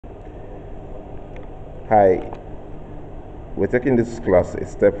Hi, we're taking this class a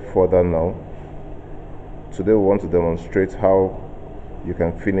step further now. Today we want to demonstrate how you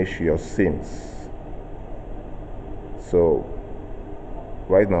can finish your seams. So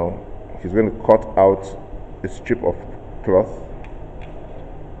right now he's going to cut out a strip of cloth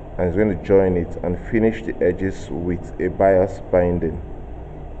and he's going to join it and finish the edges with a bias binding.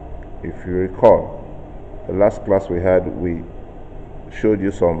 If you recall, the last class we had, we showed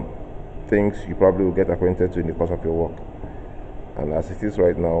you some things you probably will get acquainted to in the course of your work. And as it is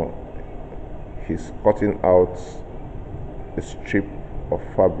right now, he's cutting out a strip of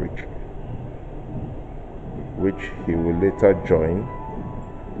fabric which he will later join,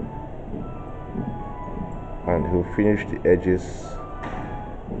 and he'll finish the edges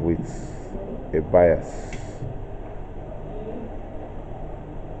with a bias.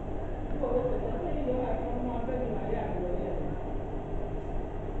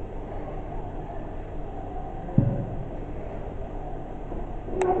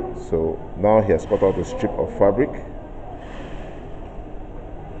 So now he has cut out a strip of fabric.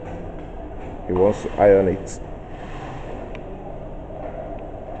 He wants to iron it.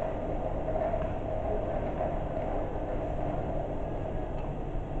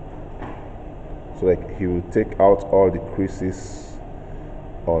 So like he will take out all the creases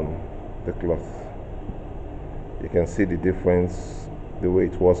on the cloth. You can see the difference, the way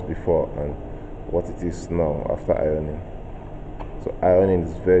it was before and what it is now after ironing. So ironing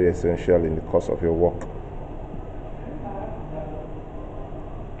is very essential in the course of your work.